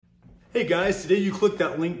Hey guys, today you clicked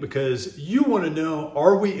that link because you want to know,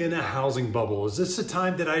 are we in a housing bubble? Is this a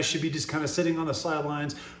time that I should be just kind of sitting on the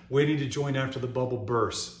sidelines waiting to join after the bubble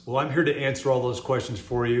bursts? Well, I'm here to answer all those questions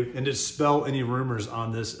for you and dispel any rumors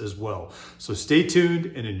on this as well. So stay tuned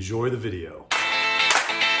and enjoy the video.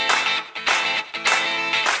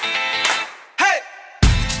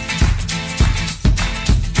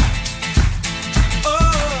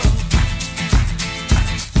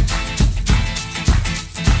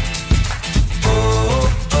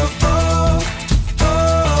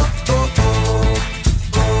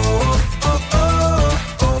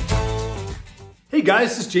 Hey guys,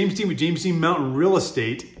 this is James Dean with James Dean Mountain Real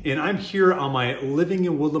Estate, and I'm here on my Living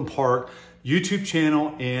in Woodland Park YouTube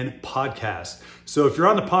channel and podcast. So if you're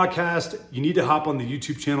on the podcast, you need to hop on the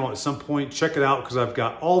YouTube channel at some point, check it out because I've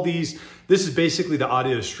got all these. This is basically the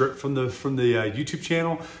audio strip from the YouTube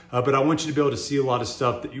channel, but I want you to be able to see a lot of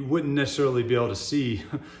stuff that you wouldn't necessarily be able to see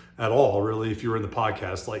at all, really, if you were in the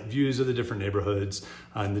podcast, like views of the different neighborhoods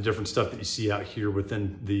and the different stuff that you see out here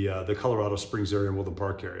within the Colorado Springs area and Woodland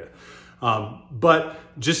Park area. But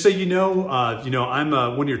just so you know, I'm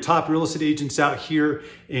one of your top real estate agents out here,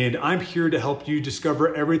 and I'm here to help you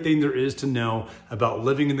discover everything there is to know about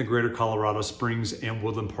living in the greater Colorado Springs and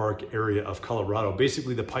Woodland Park area of Colorado.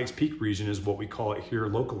 Basically, the Pikes Peak region is what we call it here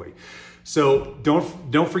locally. So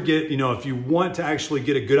don't forget, if you want to actually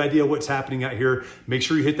get a good idea of what's happening out here, make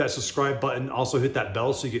sure you hit that subscribe button. Also hit that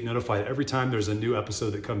bell so you get notified every time there's a new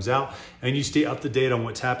episode that comes out, and you stay up to date on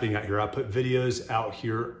what's happening out here. I put videos out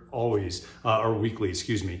here always, or weekly,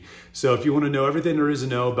 excuse me. So if you want to know everything there is to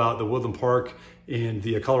know about the Woodland Park and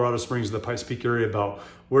the Colorado Springs and the Pikes Peak area, about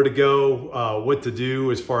where to go, what to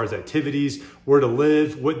do as far as activities, where to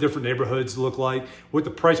live, what different neighborhoods look like, what the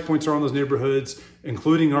price points are on those neighborhoods,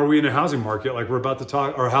 including are we in a housing market like we're about to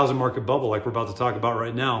talk, or a housing market bubble like we're about to talk about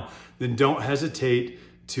right now, then don't hesitate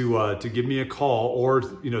to give me a call or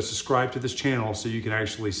subscribe to this channel so you can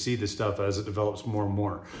actually see this stuff as it develops more and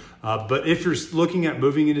more. But if you're looking at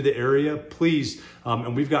moving into the area, please,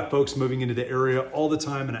 and we've got folks moving into the area all the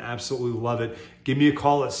time and I absolutely love it, give me a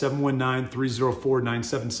call at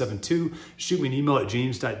 719-304-9772. Shoot me an email at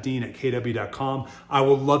james.dean@kw.com. I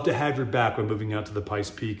would love to have your back when moving out to the Pikes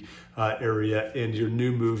Peak area and your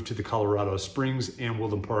new move to the Colorado Springs and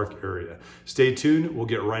Woodland Park area. Stay tuned. We'll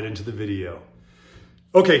get right into the video.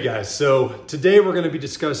 Okay guys, so today we're going to be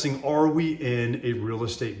discussing, are we in a real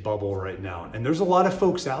estate bubble right now? And there's a lot of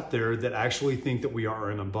folks out there that actually think that we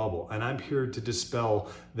are in a bubble. And I'm here to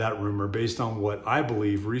dispel that rumor based on what I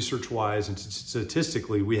believe research-wise and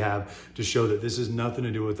statistically we have to show that this has nothing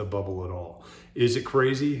to do with a bubble at all. Is it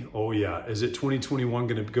crazy? Oh yeah. Is it 2021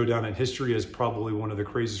 going to go down in history as probably one of the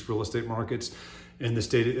craziest real estate markets in the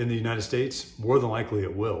United States? More than likely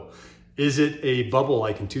it will. Is it a bubble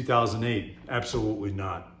like in 2008? Absolutely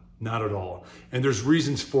not. Not at all. And there's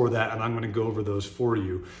reasons for that, and I'm going to go over those for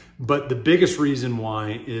you. But the biggest reason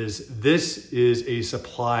why is this is a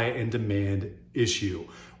supply and demand issue.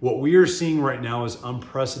 What we are seeing right now is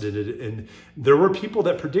unprecedented, and there were people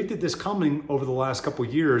that predicted this coming over the last couple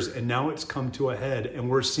of years, and now it's come to a head, and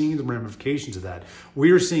we're seeing the ramifications of that.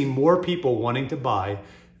 We are seeing more people wanting to buy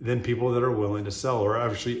than people that are willing to sell or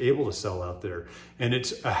actually able to sell out there. And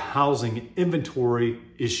it's a housing inventory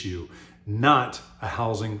issue, not a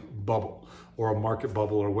housing bubble or a market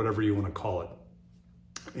bubble or whatever you want to call it.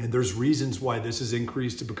 And there's reasons why this has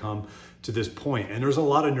increased to become to this point. And there's a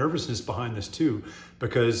lot of nervousness behind this too,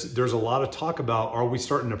 because there's a lot of talk about, are we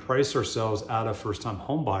starting to price ourselves out of first-time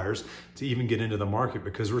home buyers to even get into the market?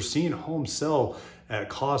 Because we're seeing homes sell at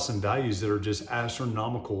costs and values that are just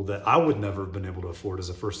astronomical that I would never have been able to afford as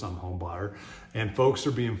a first-time home buyer. And folks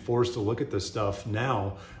are being forced to look at this stuff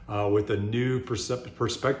now with a new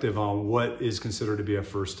perspective on what is considered to be a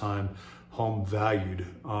first-time home valued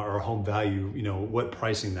or home value, what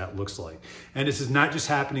pricing that looks like. And this is not just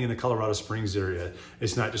happening in the Colorado Springs area.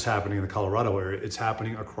 It's not just happening in the Colorado area. It's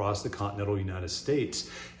happening across the continental United States.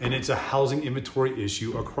 And it's a housing inventory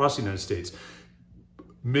issue across the United States.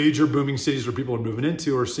 Major booming cities where people are moving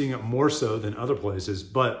into are seeing it more so than other places,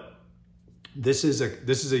 but this is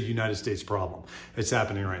a United States problem. It's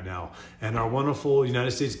happening right now. And our wonderful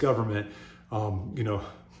United States government,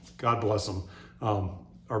 God bless them,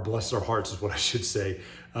 or bless their hearts is what I should say.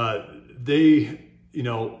 They,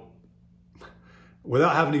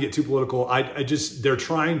 without having to get too political, they're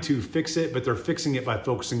trying to fix it, but they're fixing it by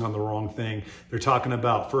focusing on the wrong thing. They're talking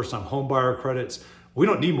about first-time home buyer credits. We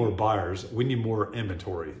don't need more buyers. We need more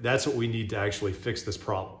inventory. That's what we need to actually fix this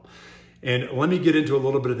problem. And let me get into a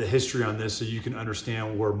little bit of the history on this so you can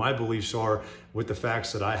understand where my beliefs are with the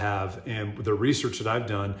facts that I have and the research that I've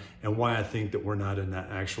done and why I think that we're not in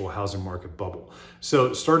that actual housing market bubble.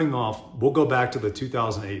 So starting off, we'll go back to the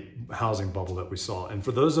 2008 housing bubble that we saw. And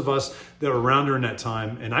for those of us that were around during that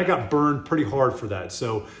time, and I got burned pretty hard for that.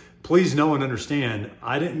 So please know and understand,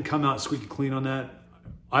 I didn't come out squeaky clean on that.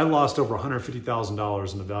 I lost over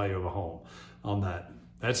 $150,000 in the value of a home on that.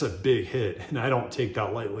 That's a big hit, and I don't take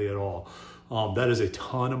that lightly at all. That is a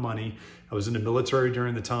ton of money. I was in the military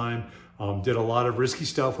during the time, did a lot of risky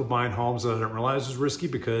stuff with buying homes that I didn't realize was risky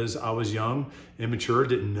because I was young, immature,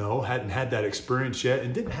 didn't know, hadn't had that experience yet,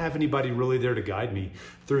 and didn't have anybody really there to guide me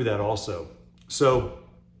through that also. So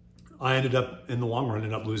I ended up, in the long run,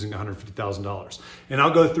 ended up losing $150,000. And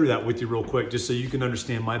I'll go through that with you real quick, just so you can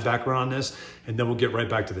understand my background on this, and then we'll get right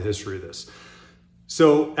back to the history of this.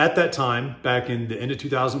 So at that time, back in the end of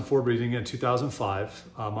 2004, beginning of 2005,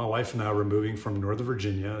 my wife and I were moving from Northern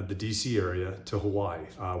Virginia, the DC area, to Hawaii.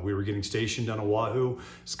 We were getting stationed on Oahu,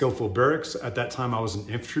 Schofield Barracks. At that time, I was an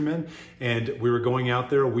infantryman, and we were going out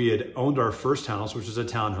there. We had owned our first house, which was a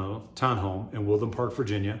townhome in Woodland Park,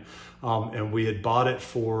 Virginia. And we had bought it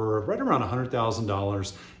for right around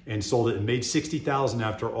 $100,000 and sold it and made $60,000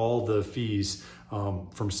 after all the fees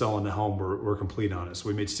from selling the home were complete on it. So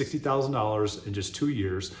we made $60,000 in just 2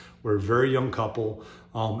 years. We're a very young couple.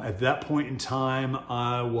 At that point in time,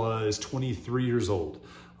 I was 23 years old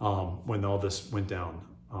when all this went down.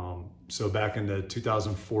 So back in the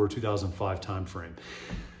 2004, 2005 timeframe.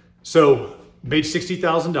 So made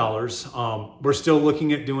 $60,000. We're still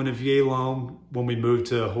looking at doing a VA loan when we moved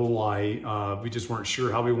to Hawaii. We just weren't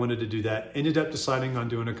sure how we wanted to do that. Ended up deciding on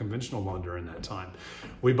doing a conventional loan during that time.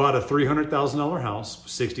 We bought a $300,000 house,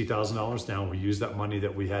 $60,000 down. We used that money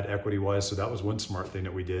that we had equity-wise, so that was one smart thing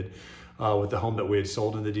that we did with the home that we had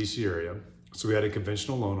sold in the DC area. So we had a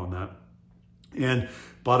conventional loan on that and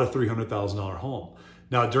bought a $300,000 home.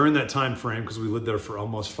 Now, during that time frame, because we lived there for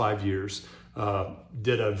almost 5 years,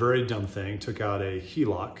 did a very dumb thing, took out a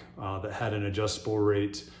HELOC that had an adjustable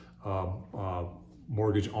rate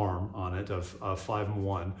mortgage arm on it of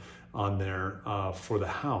 5-1 on there for the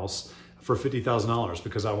house for $50,000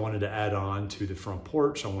 because I wanted to add on to the front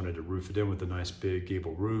porch. I wanted to roof it in with a nice big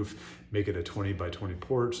gable roof, make it a 20 by 20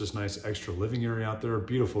 porch, this nice extra living area out there,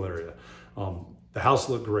 beautiful area. The house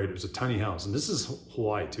looked great. It was a tiny house, and this is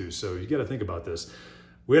Hawaii too, so you got to think about this.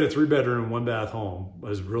 We had a 3-bedroom, 1-bath home. It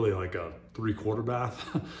was really like a 3/4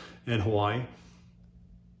 bath in Hawaii.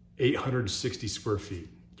 860 square feet,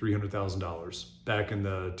 $300,000 back in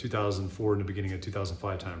the 2004 and the beginning of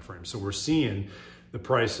 2005 timeframe. So we're seeing the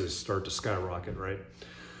prices start to skyrocket, right?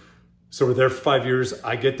 So we're there for 5 years.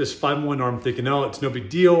 I get this 5-1 arm thinking, no, it's no big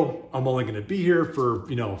deal. I'm only going to be here for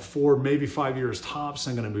 4, maybe 5 years tops.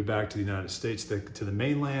 I'm going to move back to the United States, to the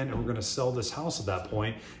mainland, and we're going to sell this house at that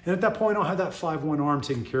point. And at that point, I'll have that 5-1 arm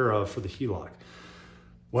taken care of for the HELOC.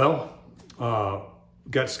 Well,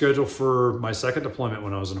 got scheduled for my second deployment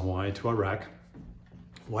when I was in Hawaii to Iraq.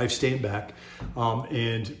 Wife staying back,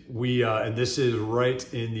 and we and this is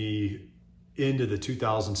right in the end of the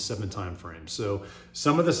 2007 timeframe. So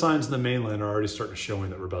some of the signs in the mainland are already starting to show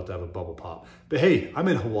that we're about to have a bubble pop. But hey, I'm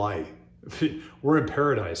in Hawaii. We're in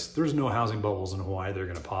paradise. There's no housing bubbles in Hawaii that are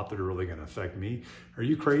going to pop that are really going to affect me. Are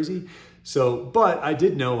you crazy? So, but I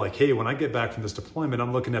did know, like, hey, when I get back from this deployment,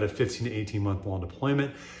 I'm looking at a 15 to 18 month long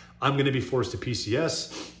deployment. I'm going to be forced to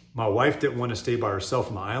PCS. My wife didn't want to stay by herself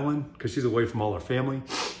on the island because she's away from all her family.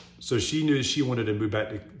 So she knew she wanted to move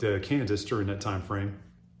back to Kansas during that time frame.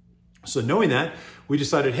 So knowing that, we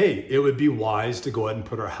decided, hey, it would be wise to go ahead and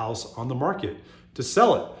put our house on the market to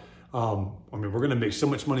sell it. I mean, we're going to make so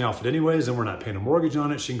much money off it anyways, and we're not paying a mortgage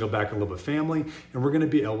on it. She can go back and live with family, and we're going to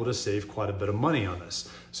be able to save quite a bit of money on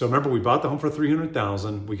this. So remember, we bought the home for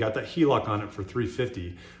 $300,000. We got that HELOC on it for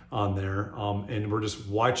 $350 on there, and we're just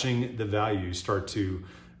watching the value start to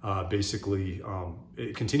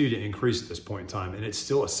it continue to increase at this point in time, and it's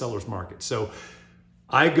still a seller's market. So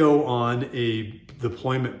I go on a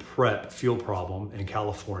deployment prep field problem in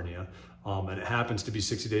California, and it happens to be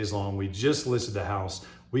 60 days long. We just listed the house.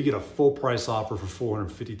 We get a full price offer for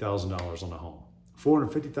 $450,000 on the home,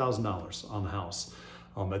 $450,000 on the house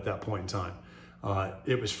at that point in time.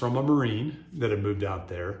 It was from a Marine that had moved out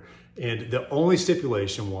there. And the only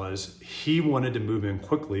stipulation was he wanted to move in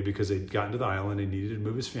quickly because they'd gotten to the island and needed to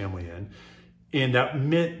move his family in. And that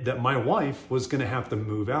meant that my wife was going to have to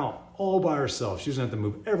move out all by herself. She was going to have to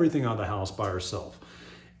move everything out of the house by herself.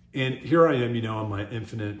 And here I am, on my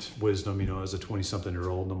infinite wisdom, as a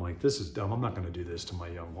 20-something-year-old. And I'm like, this is dumb. I'm not going to do this to my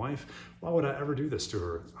young wife. Why would I ever do this to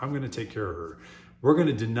her? I'm going to take care of her. we're going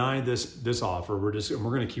to deny this offer. We're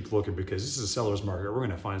going to keep looking because this is a seller's market. We're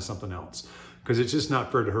going to find something else because it's just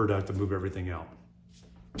not fair to her to have to move everything out.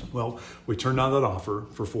 Well, we turned down that offer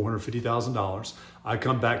for $450,000. I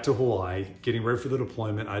come back to Hawaii, getting ready for the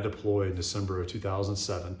deployment. I deploy in December of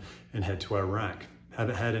 2007 and head to Iraq.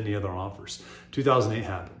 Haven't had any other offers. 2008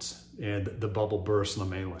 happens and the bubble bursts on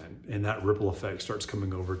the mainland, and that ripple effect starts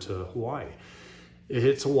coming over to Hawaii. It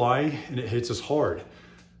hits Hawaii and it hits us hard.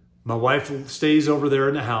 My wife stays over there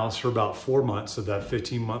in the house for about 4 months of that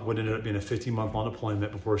 15-month, what ended up being a 15-month long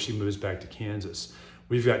deployment before she moves back to Kansas.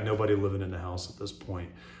 We've got nobody living in the house at this point.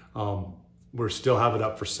 We're still having it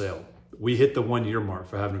up for sale. We hit the 1 year mark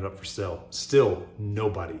for having it up for sale. Still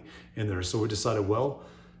nobody in there. So we decided, well,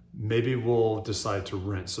 maybe we'll decide to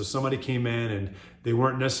rent. So somebody came in and they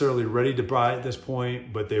weren't necessarily ready to buy at this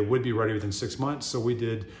point, but they would be ready within 6 months. So we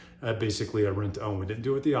did basically a rent to own. We didn't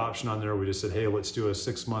do it with the option on there. We just said, hey, let's do a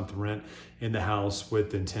 6-month rent in the house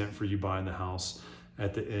with the intent for you buying the house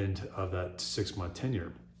at the end of that 6-month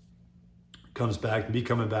tenure. Comes back, me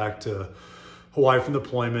coming back to Hawaii from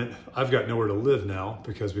deployment. I've got nowhere to live now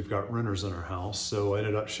because we've got renters in our house. So I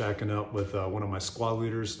ended up shacking up with one of my squad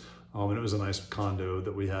leaders. And it was a nice condo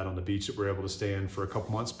that we had on the beach that we were able to stay in for a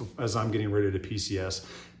couple months as I'm getting ready to PCS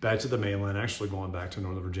back to the mainland, actually going back to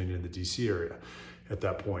Northern Virginia and the DC area at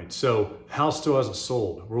that point. So house still hasn't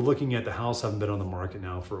sold. We're looking at the house having been on the market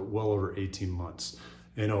now for well over 18 months.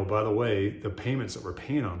 And oh, by the way, the payments that we're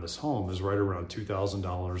paying on this home is right around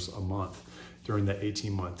 $2,000 a month during that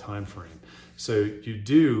 18-month time frame. So you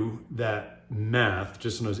do that math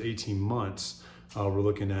just in those 18 months, we're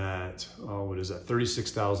looking at, what is that,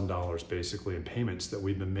 $36,000 basically in payments that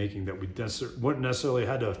we've been making that we wouldn't necessarily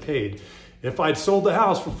had to have paid if I'd sold the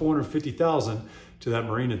house for $450,000 to that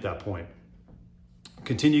Marine at that point.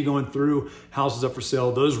 Continue going through houses up for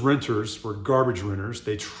sale. Those renters were garbage renters.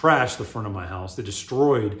 They trashed the front of my house. They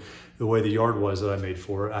destroyed the way the yard was that I made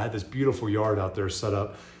for it. I had this beautiful yard out there set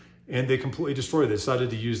up, and they completely destroyed it. They decided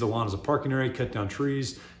to use the lawn as a parking area, cut down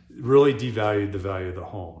trees, really devalued the value of the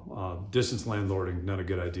home. Distance landlording, not a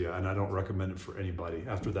good idea, and I don't recommend it for anybody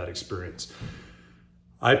after that experience.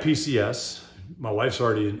 IPCS, my wife's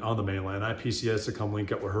already on the mainland. IPCS to come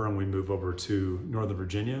link up with her, and we move over to Northern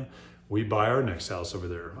Virginia. We buy our next house over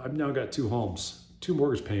there. I've now got 2 homes, 2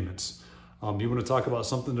 mortgage payments. You want to talk about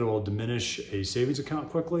something that will diminish a savings account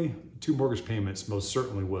quickly? 2 mortgage payments most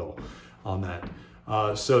certainly will on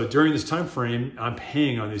that. So during this time frame, I'm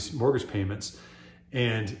paying on these mortgage payments,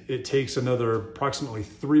 and it takes another approximately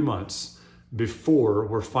 3 months before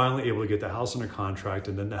we're finally able to get the house under contract,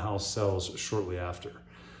 and then the house sells shortly after.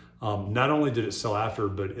 Not only did it sell after,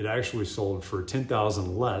 but it actually sold for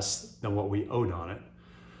 $10,000 less than what we owed on it.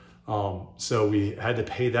 So we had to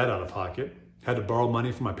pay that out of pocket, had to borrow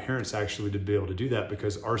money from my parents actually to be able to do that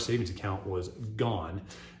because our savings account was gone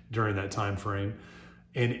during that time frame.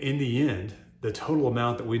 And in the end, the total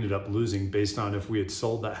amount that we ended up losing based on if we had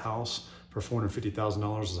sold that house for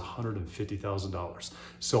 $450,000 is $150,000.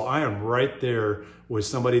 So I am right there with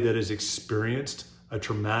somebody that has experienced a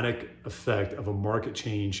traumatic effect of a market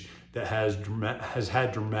change that has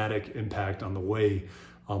had dramatic impact on the way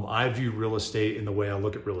I view real estate and the way I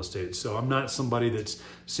look at real estate. So I'm not somebody that's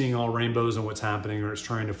seeing all rainbows and what's happening or it's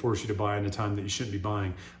trying to force you to buy in a time that you shouldn't be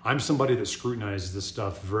buying. I'm somebody that scrutinizes this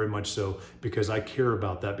stuff very much so because I care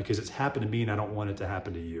about that because it's happened to me and I don't want it to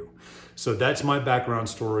happen to you. So that's my background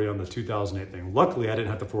story on the 2008 thing. Luckily, I didn't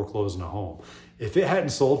have to foreclose on a home. If it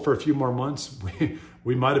hadn't sold for a few more months,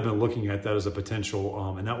 we might have been looking at that as a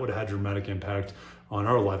potential, and that would have had dramatic impact on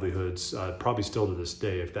our livelihoods, probably still to this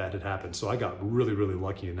day if that had happened. So I got really, really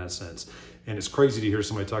lucky in that sense. And it's crazy to hear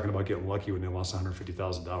somebody talking about getting lucky when they lost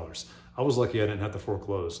 $150,000. I was lucky I didn't have to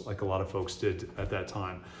foreclose like a lot of folks did at that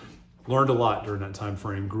time. Learned a lot during that time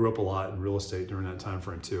frame, grew up a lot in real estate during that time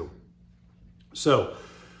frame too. So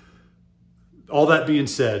all that being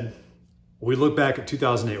said, we look back at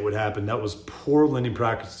 2008, what happened, that was poor lending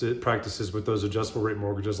practices with those adjustable rate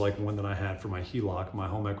mortgages like one that I had for my HELOC, my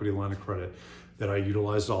home equity line of credit, that I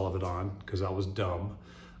utilized all of it on because I was dumb.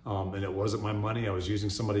 And it wasn't my money, I was using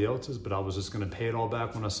somebody else's, but I was just gonna pay it all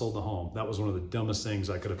back when I sold the home. That was one of the dumbest things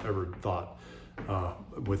I could have ever thought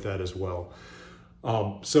with that as well.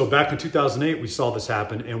 So back in 2008, we saw this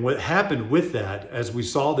happen. And what happened with that, as we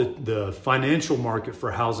saw the financial market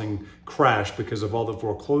for housing crash because of all the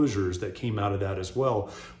foreclosures that came out of that as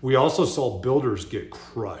well, we also saw builders get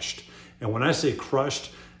crushed. And when I say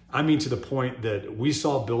crushed, I mean, to the point that we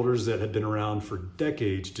saw builders that had been around for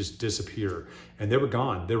decades just disappear, and they were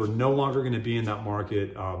gone. They were no longer going to be in that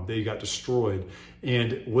market. They got destroyed.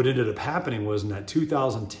 And what ended up happening was in that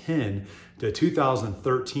 2010 to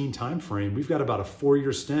 2013 timeframe, we've got about a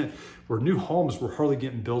 4-year stint where new homes were hardly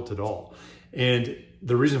getting built at all. And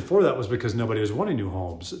the reason for that was because nobody was wanting new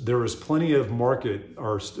homes. There was plenty of market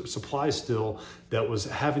or supply still that was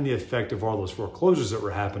having the effect of all those foreclosures that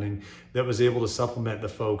were happening, that was able to supplement the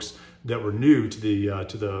folks that were new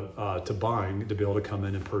to buying, to be able to come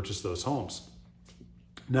in and purchase those homes.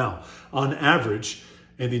 Now, on average,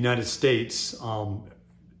 in the United States,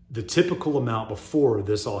 the typical amount before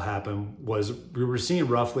this all happened was we were seeing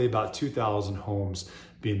roughly about 2,000 homes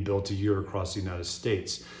being built a year across the United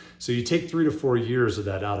States. So you take 3 to 4 years of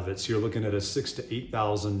that out of it. So you're looking at a 6,000 to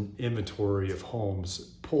 8,000 inventory of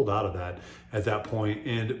homes pulled out of that at that point.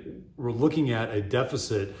 And we're looking at a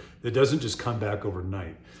deficit that doesn't just come back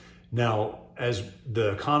overnight. Now, as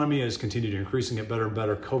the economy has continued increasing it better and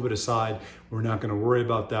better, COVID aside, we're not going to worry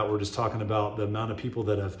about that. We're just talking about the amount of people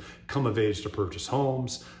that have come of age to purchase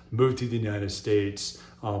homes, moved to the United States.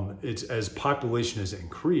 It's as population has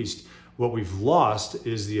increased, what we've lost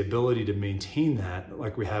is the ability to maintain that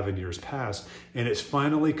like we have in years past. And it's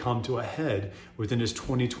finally come to a head within this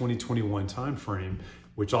 2020-21 timeframe,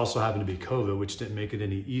 which also happened to be COVID, which didn't make it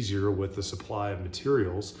any easier with the supply of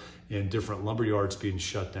materials and different lumber yards being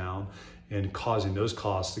shut down and causing those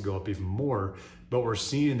costs to go up even more. But we're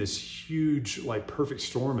seeing this huge, like, perfect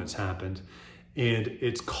storm that's happened, and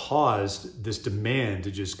it's caused this demand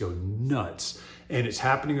to just go nuts. And it's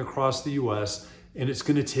happening across the US, and it's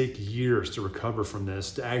going to take years to recover from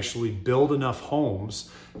this, to actually build enough homes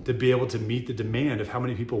to be able to meet the demand of how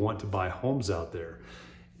many people want to buy homes out there.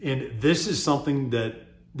 And this is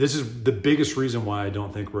this is the biggest reason why I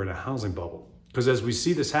don't think we're in a housing bubble. Because as we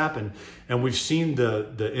see this happen, and we've seen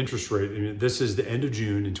the interest rate, I mean, this is the end of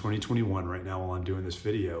June in 2021 right now while I'm doing this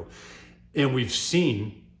video, and we've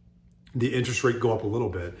seen the interest rate go up a little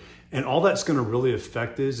bit. And all that's going to really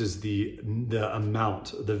affect is the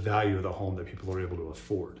amount, the value of the home that people are able to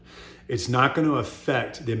afford. It's not going to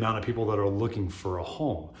affect the amount of people that are looking for a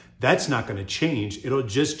home. That's not going to change. It'll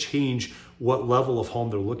just change what level of home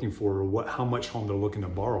they're looking for, or how much home they're looking to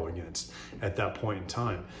borrow against at that point in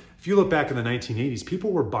time. If you look back in the 1980s,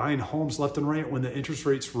 people were buying homes left and right when the interest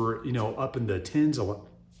rates were, up in the 10s,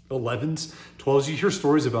 11s, 12s. You hear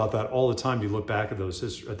stories about that all the time. You look back at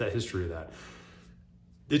that history of that.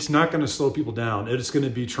 It's not going to slow people down. It's going to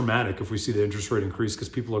be traumatic if we see the interest rate increase, because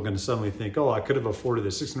people are going to suddenly think, oh, I could have afforded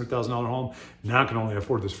this $600,000 home. Now I can only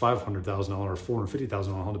afford this $500,000 or $450,000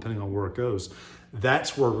 home, depending on where it goes.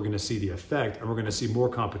 That's where we're going to see the effect, and we're going to see more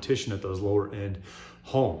competition at those lower end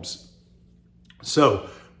homes. So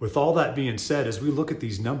with all that being said, as we look at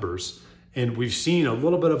these numbers, and we've seen a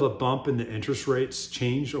little bit of a bump in the interest rates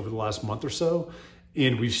change over the last month or so,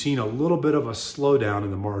 and we've seen a little bit of a slowdown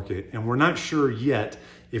in the market, and we're not sure yet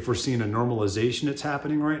if we're seeing a normalization that's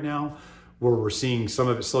happening right now, where we're seeing some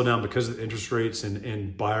of it slow down because of the interest rates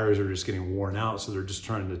and buyers are just getting worn out, so they're just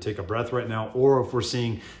trying to take a breath right now, or if we're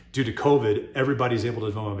seeing, due to COVID, everybody's able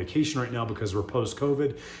to go on vacation right now because we're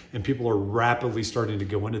post-COVID and people are rapidly starting to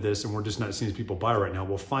go into this, and we're just not seeing people buy right now.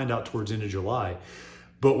 We'll find out towards the end of July.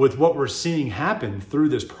 But with what we're seeing happen through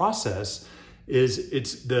this process,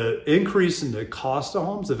 it's the increase in the cost of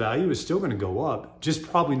homes, the value is still going to go up, just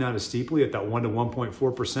probably not as steeply at that 1 to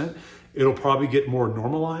 1.4%. It'll probably get more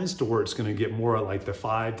normalized to where it's going to get more like the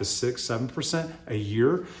 5 to 6, 7% a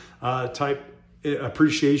year type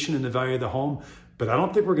appreciation in the value of the home. But I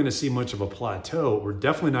don't think we're going to see much of a plateau. We're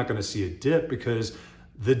definitely not going to see a dip, because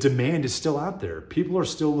the demand is still out there. People are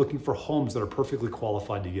still looking for homes that are perfectly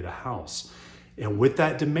qualified to get a house. And with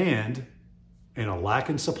that demand and a lack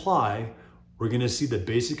in supply, we're going to see the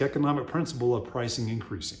basic economic principle of prices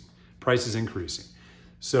increasing.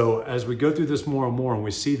 So as we go through this more and more and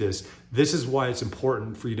we see this is why it's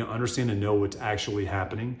important for you to understand and know what's actually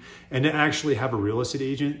happening, and to actually have a real estate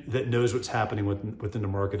agent that knows what's happening within the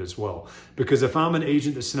market as well. Because if I'm an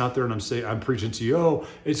agent that's sitting out there and I'm preaching to you, oh,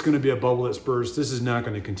 it's going to be a bubble that's burst, this is not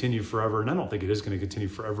going to continue forever, and I don't think it is going to continue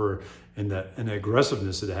forever in the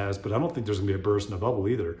aggressiveness it has, but I don't think there's going to be a burst in a bubble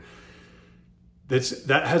either.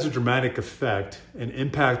 That has a dramatic effect and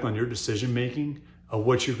impact on your decision making of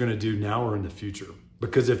what you're going to do now or in the future.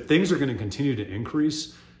 Because if things are going to continue to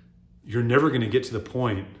increase, you're never going to get to the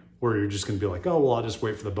point where you're just going to be like, oh, well, I'll just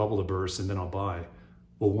wait for the bubble to burst and then I'll buy.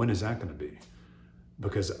 Well, when is that going to be?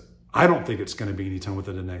 Because I don't think it's going to be anytime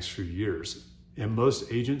within the next few years. And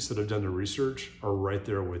most agents that have done the research are right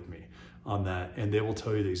there with me on that, and they will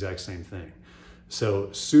tell you the exact same thing.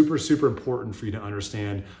 So super, super important for you to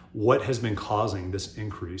understand what has been causing this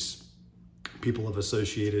increase. People have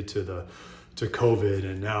associated to COVID,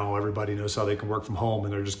 and now everybody knows how they can work from home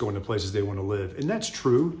and they're just going to places they want to live. And that's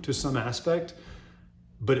true to some aspect,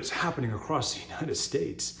 but it's happening across the United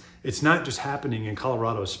States. It's not just happening in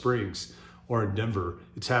Colorado Springs or in Denver.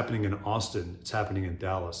 It's happening in Austin. It's happening in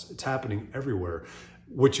Dallas. It's happening everywhere.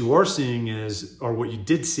 What you are seeing is, or what you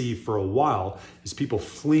did see for a while, is people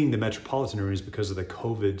fleeing the metropolitan areas because of the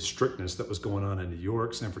COVID strictness that was going on in New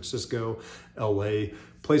York, San Francisco, LA,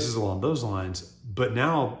 places along those lines. But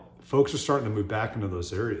now folks are starting to move back into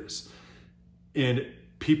those areas. And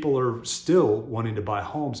people are still wanting to buy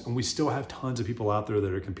homes, and we still have tons of people out there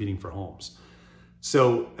that are competing for homes.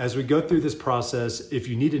 So as we go through this process, if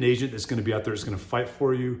you need an agent that's going to be out there that's going to fight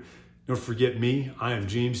for you, don't forget me. I am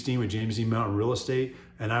James Dean with James Dean Mountain Real Estate,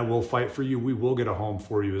 and I will fight for you. We will get a home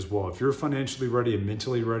for you as well. If you're financially ready and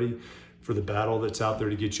mentally ready for the battle that's out there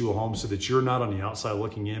to get you a home, so that you're not on the outside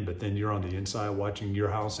looking in, but then you're on the inside watching your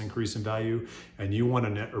house increase in value, and you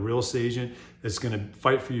want a real estate agent that's going to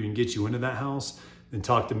fight for you and get you into that house, then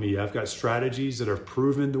talk to me. I've got strategies that have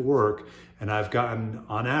proven to work, and I've gotten,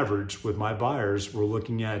 on average with my buyers, we're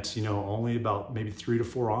looking at only about maybe 3 to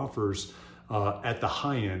 4 offers at the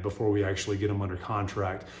high end before we actually get them under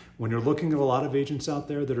contract. When you're looking at a lot of agents out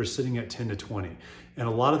there that are sitting at 10 to 20, and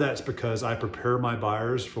a lot of that's because I prepare my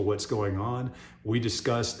buyers for what's going on. We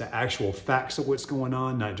discuss the actual facts of what's going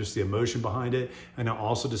on, not just the emotion behind it. And I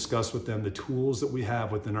also discuss with them the tools that we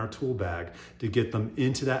have within our tool bag to get them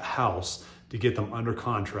into that house, to get them under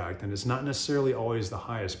contract. And it's not necessarily always the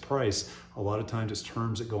highest price. A lot of times it's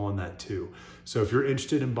terms that go on that too. So if you're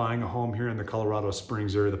interested in buying a home here in the Colorado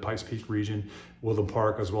Springs area, the Pikes Peak region, Woodland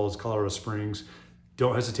Park, as well as Colorado Springs,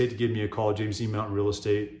 don't hesitate to give me a call, James Dean Mountain Real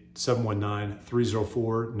Estate,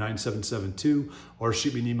 719-304-9772, or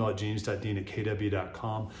shoot me an email at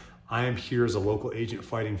james.dean@kw.com. I am here as a local agent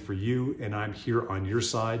fighting for you, and I'm here on your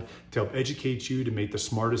side to help educate you to make the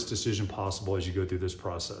smartest decision possible as you go through this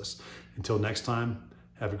process. Until next time,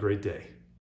 have a great day.